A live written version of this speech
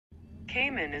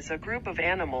Caiman is a group of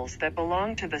animals that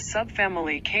belong to the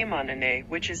subfamily Caimaninae,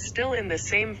 which is still in the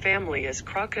same family as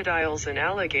crocodiles and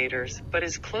alligators, but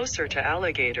is closer to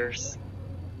alligators.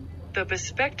 The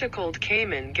bespectacled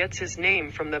caiman gets his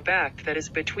name from the back that is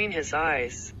between his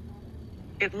eyes.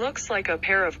 It looks like a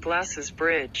pair of glasses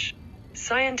bridge.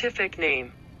 Scientific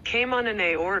name: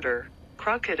 Caimaninae. Order: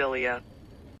 Crocodilia.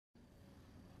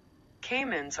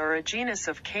 Caimans are a genus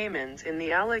of caimans in the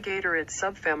alligatorid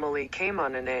subfamily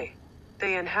Caimaninae.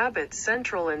 They inhabit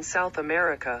Central and South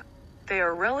America. They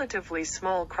are relatively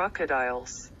small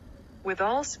crocodiles, with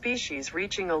all species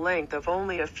reaching a length of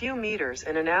only a few meters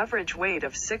and an average weight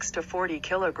of 6 to 40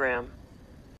 kilograms.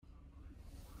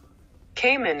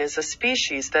 Caiman is a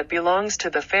species that belongs to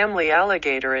the family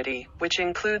Alligatoridae, which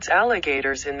includes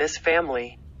alligators in this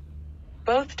family.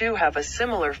 Both do have a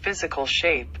similar physical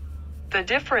shape. The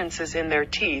difference is in their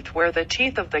teeth, where the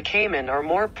teeth of the caiman are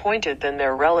more pointed than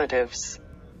their relatives.